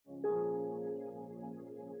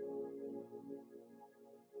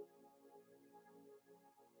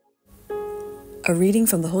A reading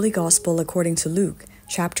from the Holy Gospel according to Luke,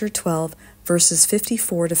 chapter 12, verses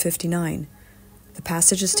 54 to 59. The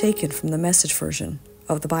passage is taken from the Message version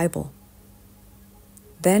of the Bible.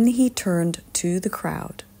 Then he turned to the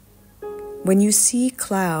crowd. When you see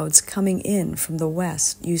clouds coming in from the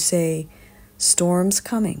west, you say, "Storm's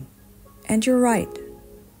coming," and you're right.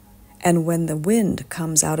 And when the wind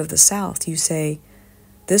comes out of the south, you say,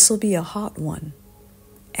 "This'll be a hot one,"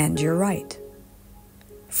 and you're right.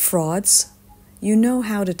 Frauds, you know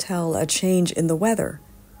how to tell a change in the weather,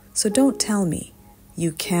 so don't tell me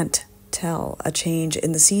you can't tell a change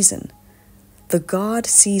in the season. The God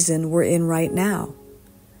season we're in right now.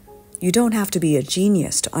 You don't have to be a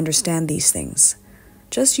genius to understand these things.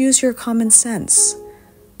 Just use your common sense,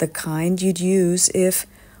 the kind you'd use if,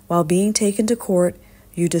 while being taken to court,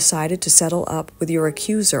 you decided to settle up with your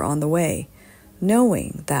accuser on the way,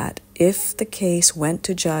 knowing that if the case went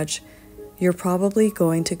to judge, you're probably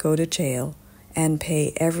going to go to jail and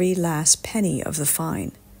pay every last penny of the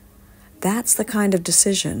fine. That's the kind of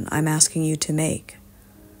decision I'm asking you to make.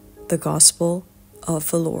 The Gospel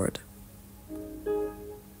of the Lord.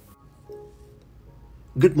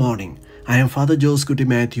 Good morning. I am Father Joseph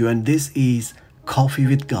Matthew, and this is Coffee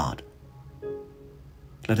with God.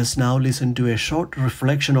 Let us now listen to a short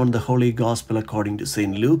reflection on the Holy Gospel according to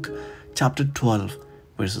St. Luke, chapter 12,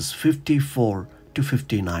 verses 54 to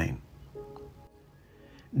 59.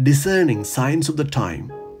 Discerning signs of the time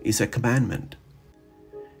is a commandment.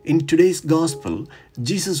 In today's Gospel,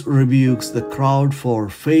 Jesus rebukes the crowd for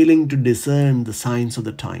failing to discern the signs of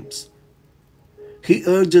the times. He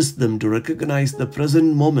urges them to recognize the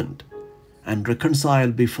present moment and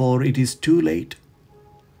reconcile before it is too late.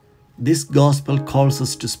 This Gospel calls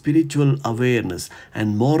us to spiritual awareness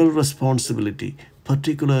and moral responsibility,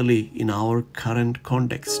 particularly in our current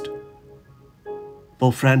context.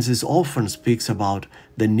 Pope Francis often speaks about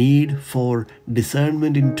the need for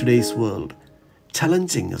discernment in today's world,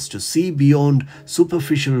 challenging us to see beyond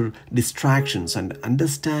superficial distractions and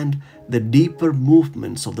understand the deeper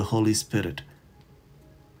movements of the Holy Spirit.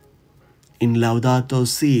 In Laudato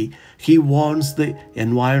Si, he warns the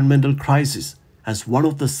environmental crisis as one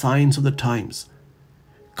of the signs of the times,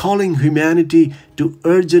 calling humanity to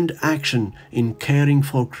urgent action in caring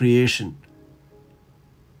for creation.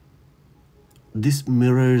 This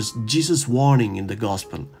mirrors Jesus' warning in the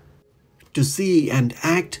Gospel to see and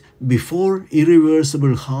act before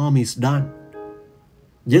irreversible harm is done.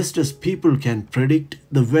 Just as people can predict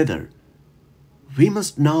the weather, we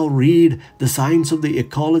must now read the signs of the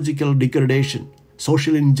ecological degradation,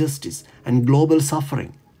 social injustice, and global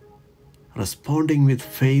suffering, responding with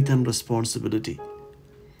faith and responsibility.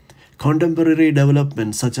 Contemporary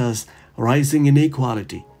developments such as rising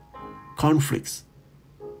inequality, conflicts,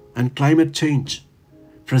 and climate change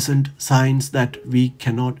present signs that we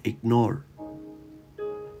cannot ignore.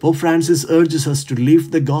 Pope Francis urges us to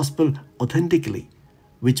live the gospel authentically,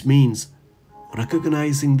 which means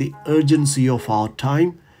recognizing the urgency of our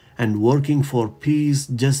time and working for peace,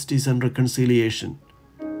 justice, and reconciliation.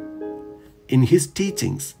 In his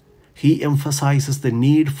teachings, he emphasizes the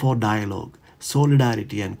need for dialogue,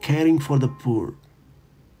 solidarity, and caring for the poor,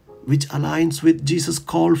 which aligns with Jesus'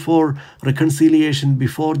 call for reconciliation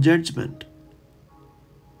before judgment.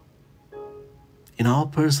 In our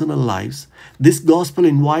personal lives, this gospel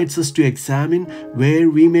invites us to examine where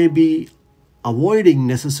we may be avoiding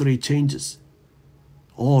necessary changes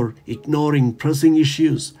or ignoring pressing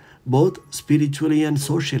issues, both spiritually and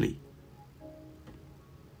socially.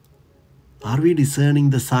 Are we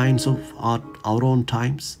discerning the signs of our own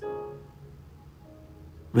times?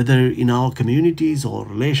 Whether in our communities or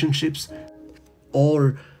relationships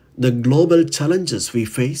or the global challenges we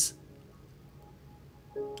face?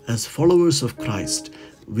 As followers of Christ,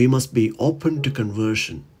 we must be open to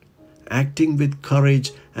conversion, acting with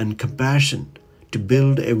courage and compassion to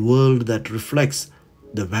build a world that reflects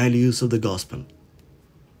the values of the gospel.